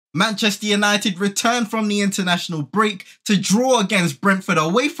Manchester United returned from the international break to draw against Brentford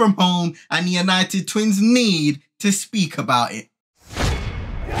away from home, and the United Twins need to speak about it.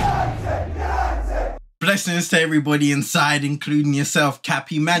 Blessings to everybody inside, including yourself,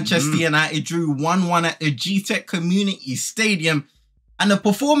 Cappy. Manchester United drew 1-1 at the GTEC Community Stadium, and the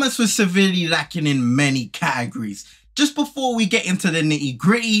performance was severely lacking in many categories. Just before we get into the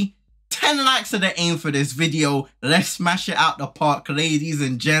nitty-gritty, 10 likes are the aim for this video. Let's smash it out the park, ladies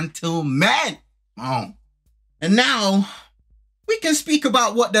and gentlemen. Oh. And now, we can speak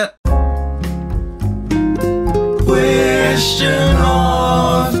about what the question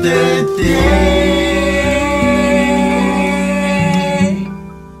of the day.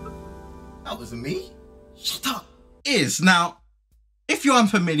 That wasn't me. Shut up. Is. Now, if you're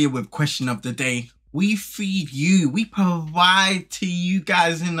unfamiliar with question of the day, we feed you, we provide to you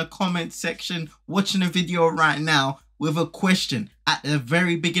guys in the comment section watching the video right now with a question at the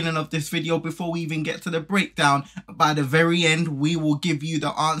very beginning of this video before we even get to the breakdown. By the very end, we will give you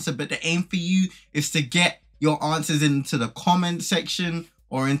the answer, but the aim for you is to get your answers into the comment section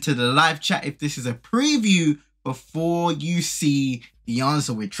or into the live chat if this is a preview before you see the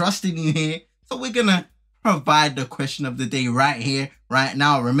answer. We're trusting you here, so we're gonna provide the question of the day right here, right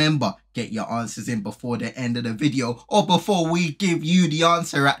now. Remember, get your answers in before the end of the video or before we give you the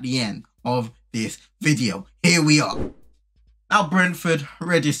answer at the end of this video. Here we are. Now, Brentford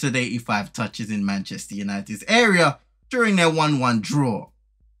registered 85 touches in Manchester United's area during their 1-1 draw.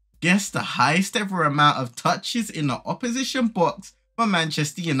 Guess the highest ever amount of touches in the opposition box for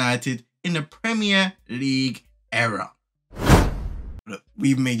Manchester United in the Premier League era. Look,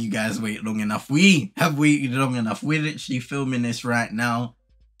 we've made you guys wait long enough. We have waited long enough. We're literally filming this right now.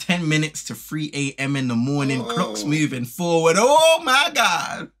 10 minutes to 3 a.m. in the morning. Clock's moving forward. Oh my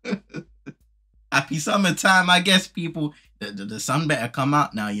God. Happy summertime, I guess, people. The sun better come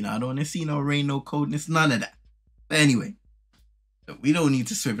out now. You know, I don't want to see no rain, no coldness, none of that. But anyway, we don't need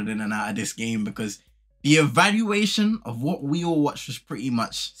to swivel in and out of this game because the evaluation of what we all watched was pretty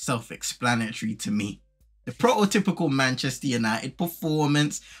much self-explanatory to me. The prototypical Manchester United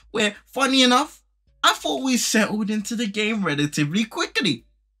performance where, funny enough, I thought we settled into the game relatively quickly.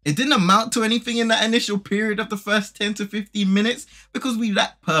 It didn't amount to anything in that initial period of the first 10 to 15 minutes because we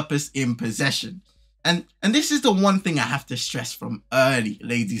lacked purpose in possession. And this is the one thing I have to stress from early,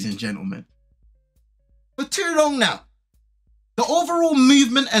 ladies and gentlemen. For too long now, the overall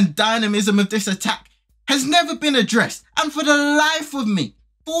movement and dynamism of this attack has never been addressed. And for the life of me,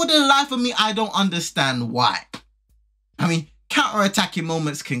 I don't understand why. I mean, counter-attacking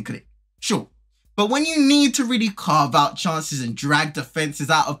moments can click, sure. But when you need to really carve out chances and drag defenses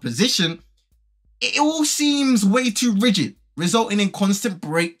out of position, it all seems way too rigid, resulting in constant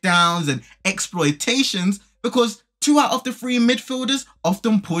breakdowns and exploitations because 2 out of the 3 midfielders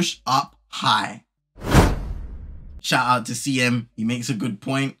often push up high. Shout out to CM, he makes a good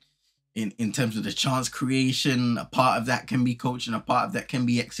point. In terms of the chance creation, a part of that can be coaching, a part of that can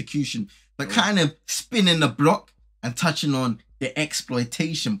be execution, but kind of spinning the block and touching on the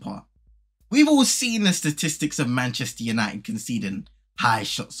exploitation part. We've all seen the statistics of Manchester United conceding high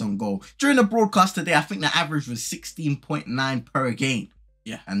shots on goal. During the broadcast today, I think the average was 16.9 per game.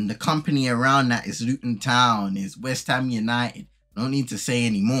 Yeah, and the company around that is Luton Town, is West Ham United. I don't need to say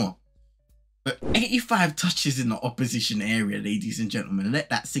any more. But 85 touches in the opposition area, ladies and gentlemen. Let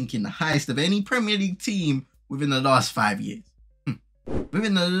that sink in. The highest of any Premier League team within the last 5 years.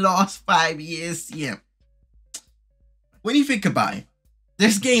 Within the last 5 years, yeah. When you think about it,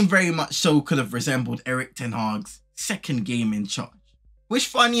 this game very much so could have resembled Erik ten Hag's second game in charge. Which,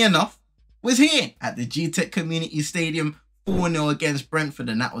 funny enough, was here at the GTEC Community Stadium, 4-0 against Brentford,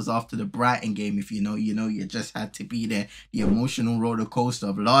 and that was after the Brighton game. If you know, you know, you just had to be there. The emotional roller coaster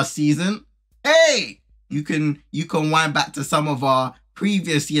of last season. Hey, you can wind back to some of our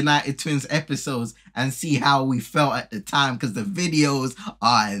previous United Twins episodes and see how we felt at the time because the videos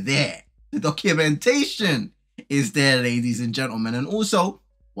are there. The documentation is there, ladies and gentlemen. And also,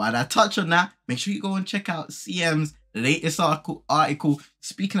 while I touch on that, make sure you go and check out CM's latest article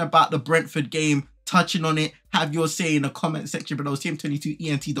speaking about the Brentford game, touching on it. Have your say in the comment section below,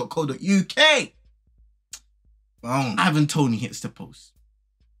 cm22ent.co.uk. Ivan Toney hits the post.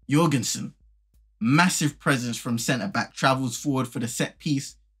 Jorgensen, massive presence from centre-back, travels forward for the set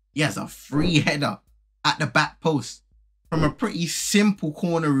piece. He has a free header at the back post from a pretty simple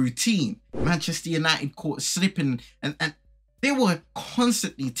corner routine. Manchester United caught slipping and they were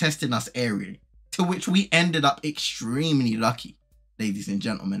constantly testing us aerially, to which we ended up extremely lucky, ladies and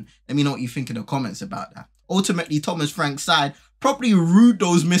gentlemen. Let me know what you think in the comments about that. Ultimately, Thomas Frank's side probably rued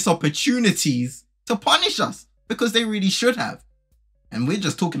those missed opportunities to punish us because they really should have. And we're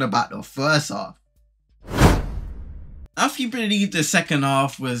just talking about the first half. If you believed the second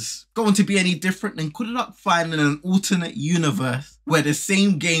half was going to be any different, then good luck finding an alternate universe where the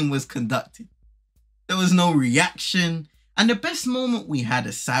same game was conducted. There was no reaction, and the best moment we had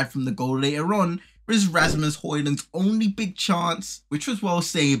aside from the goal later on was Rasmus Højlund's only big chance, which was well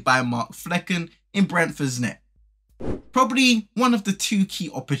saved by Mark Flekken in Brentford's net. Probably one of the two key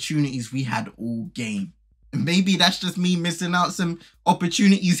opportunities we had all game. And maybe that's just me missing out some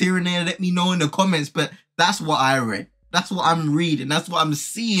opportunities here and there. Let me know in the comments, but that's what I read. That's what I'm reading. That's what I'm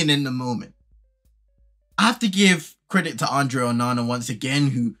seeing in the moment. I have to give credit to Andre Onana once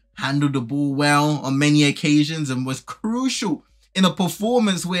again, who handled the ball well on many occasions and was crucial in a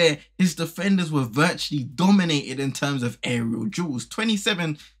performance where his defenders were virtually dominated in terms of aerial duels.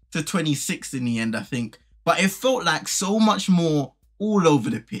 27-26 in the end, I think. But it felt like so much more all over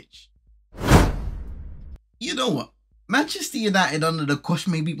the pitch. You know what? Manchester United under the cosh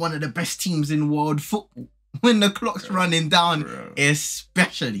may be one of the best teams in world football. When the clock's running down,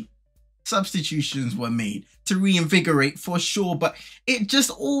 especially. Substitutions were made to reinvigorate for sure, but it just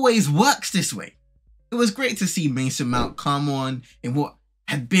always works this way. It was great to see Mason Mount come on in what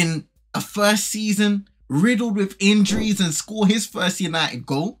had been a first season riddled with injuries and score his first United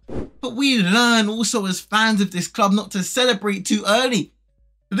goal. But we learn also as fans of this club not to celebrate too early.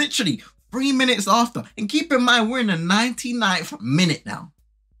 Literally 3 minutes after. And keep in mind, we're in the 99th minute now.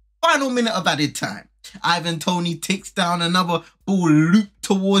 Final minute of added time. Ivan Toney takes down another ball looped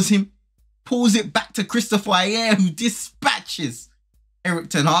towards him. Pulls it back to Christopher Ayer, who dispatches. Erik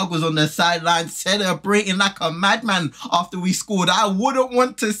ten Hag was on the sideline celebrating like a madman after we scored. I wouldn't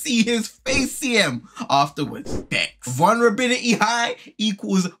want to see his face CM afterwards. Bex. Vulnerability high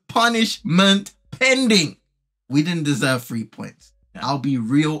equals punishment pending. We didn't deserve 3 points. I'll be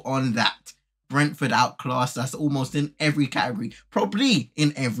real on that. Brentford outclassed us almost in every category. Probably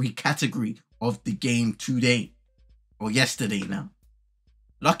in every category of the game today. Or yesterday now.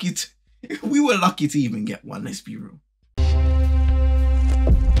 We were lucky to even get one, let's be real.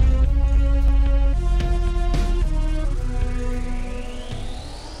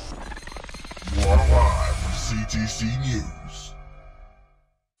 CTC News.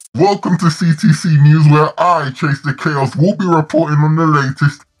 Welcome to CTC News, where I, Chase the Chaos, will be reporting on the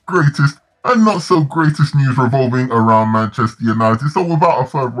latest, greatest, and not so greatest news revolving around Manchester United. So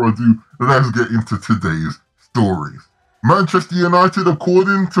without further ado, let's get into today's stories. Manchester United,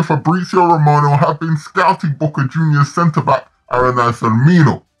 according to Fabrizio Romano, have been scouting Boca Juniors centre-back Aaron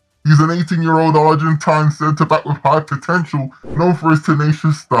Firmino. He's an 18-year-old Argentine centre-back with high potential, known for his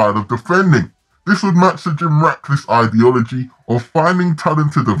tenacious style of defending. This would match the Jim Ratcliffe's ideology of finding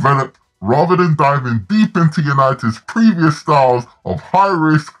talent to develop rather than diving deep into United's previous styles of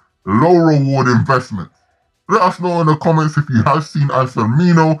high-risk, low-reward investments. Let us know in the comments if you have seen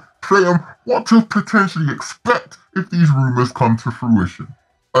Firmino play and what to potentially expect if these rumours come to fruition.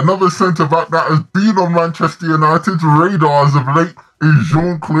 Another centre-back that has been on Manchester United's radar as of late is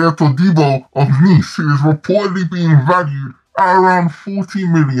Jean-Claire Todibo of Nice, who is reportedly being valued at around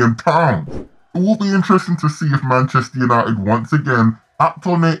 £40 million. It will be interesting to see if Manchester United once again act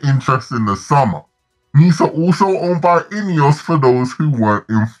on their interest in the summer. Nice are also owned by Ineos for those who weren't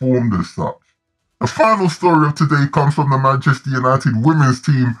informed as such. The final story of today comes from the Manchester United women's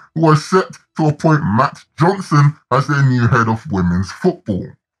team, who are set to appoint Matt Johnson as their new head of women's football.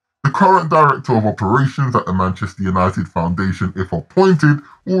 The current director of operations at the Manchester United Foundation, if appointed,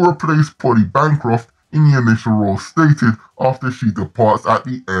 will replace Polly Bancroft in the initial role stated after she departs at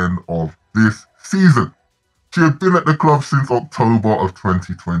the end of this season. She had been at the club since October of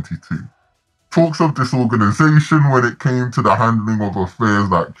 2022. Talks of disorganisation when it came to the handling of affairs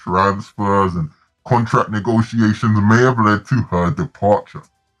like transfers and contract negotiations may have led to her departure.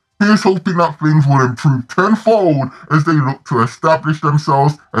 Here's hoping that things will improve tenfold as they look to establish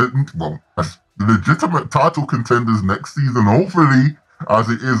themselves as legitimate title contenders next season, hopefully, as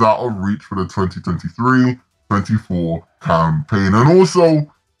it is out of reach for the 2023-24 campaign. And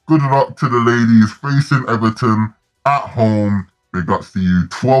also, good luck to the ladies facing Everton at home. Big ups to you.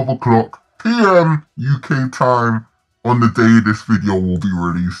 12 o'clock PM UK time on the day this video will be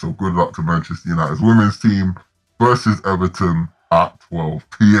released. So good luck to Manchester United's women's team versus Everton at 12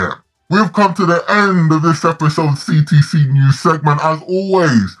 PM. We've come to the end of this episode CTC News segment. As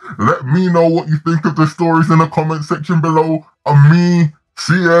always, let me know what you think of the stories in the comment section below. And me,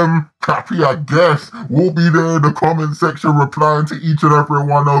 CM, Cappy, I guess, will be there in the comment section replying to each and every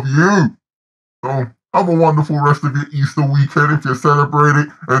one of you. So have a wonderful rest of your Easter weekend if you celebrate it.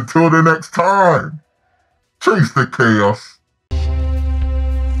 Until the next time, chase the chaos.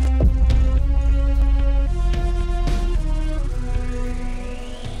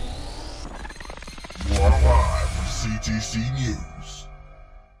 CTC News.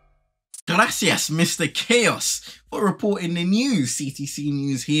 Gracias, Mr. Chaos, for reporting the news. CTC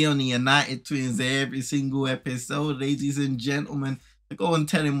News here on the United Twins every single episode, ladies and gentlemen. Go and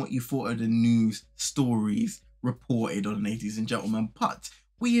tell him what you thought of the news stories reported on, ladies and gentlemen. But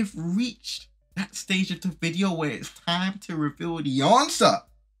we have reached that stage of the video where it's time to reveal the answer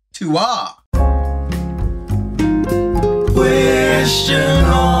to our question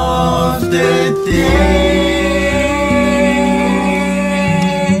of the day.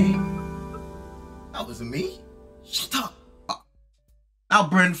 That wasn't me. Shut up. Now,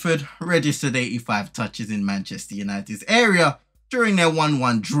 Brentford registered 85 touches in Manchester United's area during their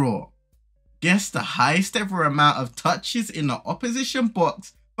 1-1 draw. Guess the highest ever amount of touches in the opposition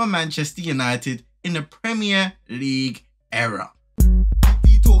box for Manchester United in the Premier League era.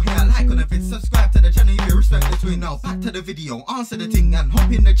 Talking a like on the vid, subscribe to the channel if you respect the twin. Now back to the video, answer the thing and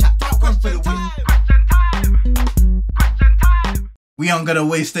hop in the chat. Question time. We aren't gonna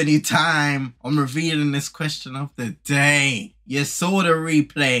waste any time on revealing this question of the day. You saw the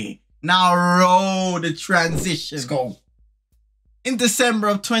replay. Now roll the transition. Let's go. In December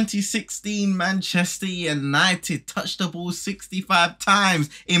of 2016, Manchester United touched the ball 65 times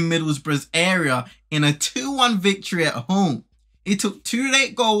in Middlesbrough's area in a 2-1 victory at home. It took 2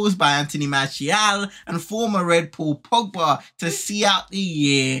 late goals by Anthony Martial and former Red Paul Pogba to see out the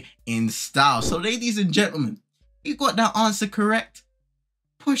year in style. So, ladies and gentlemen, you got that answer correct?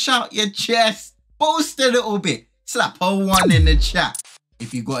 Push out your chest, boast a little bit, slap a 1 in the chat.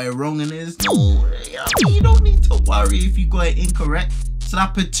 If you got it wrong and there's no, you don't need to worry if you got it incorrect.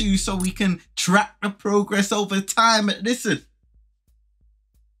 Slap a 2 so we can track the progress over time. But listen,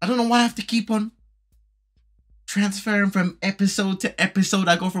 I don't know why I have to keep on transferring from episode to episode.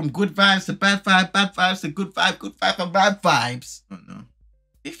 I go from good vibes to bad vibes to good vibe and bad vibes. Oh no.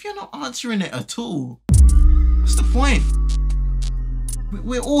 If you're not answering it at all, what's the point?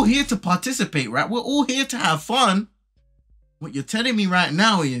 We're all here to participate, right? We're all here to have fun. What you're telling me right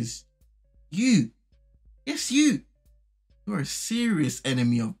now is you, yes you, you're a serious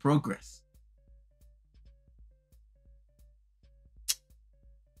enemy of progress.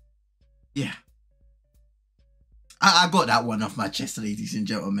 Yeah. I got that one off my chest, ladies and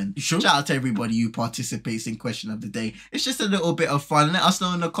gentlemen. You sure? Shout out to everybody who participates in Question of the Day. It's just a little bit of fun. Let us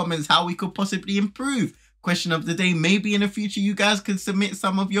know in the comments how we could possibly improve Question of the Day. Maybe in the future you guys can submit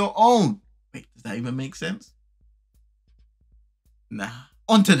some of your own. Wait, does that even make sense? Nah.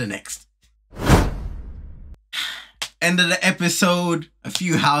 On to the next. End of the episode. A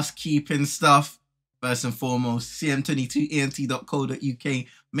few housekeeping stuff. First and foremost, cm22ent.co.uk.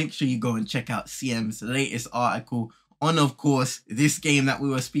 Make sure you go and check out CM's latest article on, of course, this game that we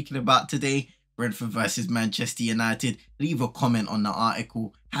were speaking about today, Brentford versus Manchester United. Leave a comment on the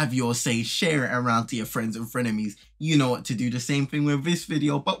article. Have your say. Share it around to your friends and frenemies. You know what to do. The same thing with this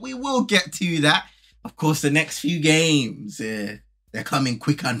video, but we will get to that. Of course, the next few games, they're coming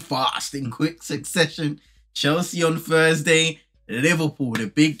quick and fast in quick succession. Chelsea on Thursday. Liverpool, the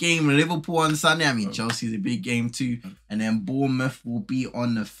big game. Liverpool on Sunday. I mean, Chelsea's a big game too. And then Bournemouth will be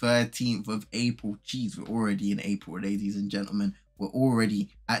on the 13th of April. Jeez, we're already in April, ladies and gentlemen. We're already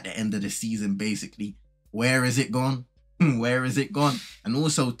at the end of the season, basically. Where is it gone? Where is it gone? And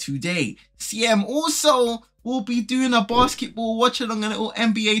also today, CM also will be doing a basketball watch-along, a little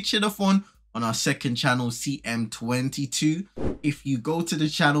NBA chill-a-thon on our second channel, CM22. If you go to the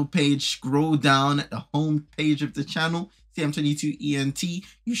channel page, scroll down at the home page of the channel, CM22ENT,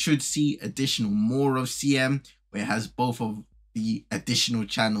 you should see more of CM, where it has both of the additional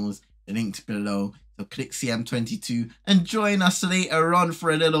channels linked below. So click CM22 and join us later on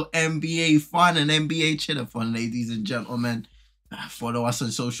for a little NBA fun and NBA chill-a-thon, ladies and gentlemen. Follow us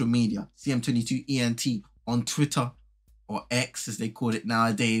on social media, CM22ENT on Twitter, or X as they call it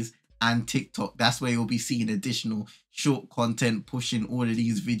nowadays, and TikTok. That's where you'll be seeing additional short content, pushing all of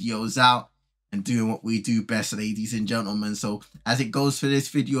these videos out and doing what we do best, ladies and gentlemen. So as it goes for this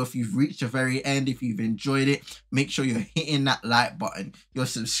video, if you've reached the very end, if you've enjoyed it, make sure you're hitting that like button. You're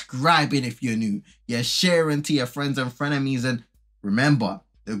subscribing if you're new. You're sharing to your friends and frenemies. And remember,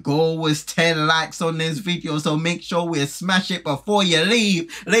 the goal was 10 likes on this video, so make sure we smash it before you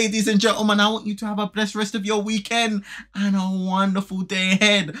leave. Ladies and gentlemen, I want you to have a blessed rest of your weekend and a wonderful day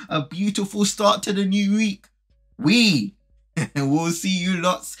ahead. A beautiful start to the new week. We'll see you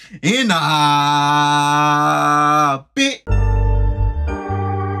lots in a bit.